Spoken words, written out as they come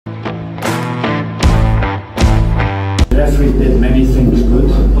referee did many things good.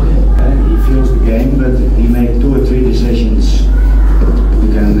 He feels the game, but he made 2 or 3 decisions we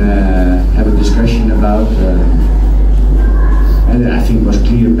can have a discussion about. And I think it was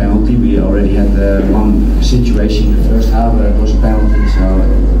clear penalty. We already had one situation in the first half where it was a penalty, so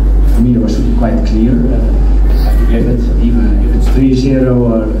for me it was quite clear. I have to give it, even if it's 3-0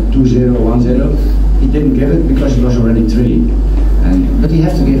 or 2-0, 1-0. He didn't give it because it was already 3. But you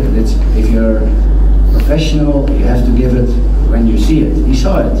have to give it. If you're professional, you have to give it when you see it. He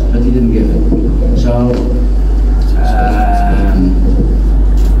saw it, but he didn't give it. So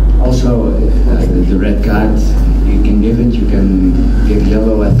also the red card, you can give it. You can give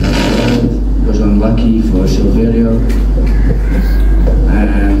yellow at that moment. It was unlucky for Silverio,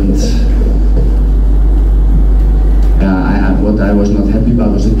 and what I was not happy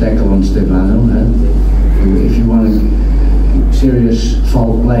about was the tackle on Stefano. If you want a serious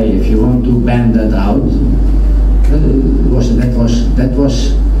foul play, if you want to ban that out, that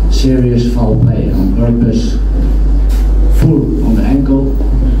was serious foul play on purpose, full on the ankle.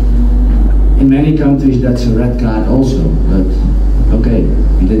 In many countries that's a red card also, but okay,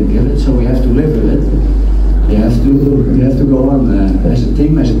 we didn't give it, so we have to live with it. You have to go on as a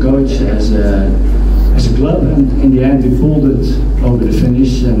team, as a coach, as a club, and in the end we pulled it over the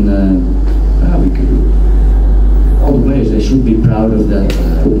finish, and we could. All the players, they should be proud of that.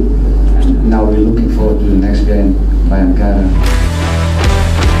 Now we're looking forward to the next game by Ankara.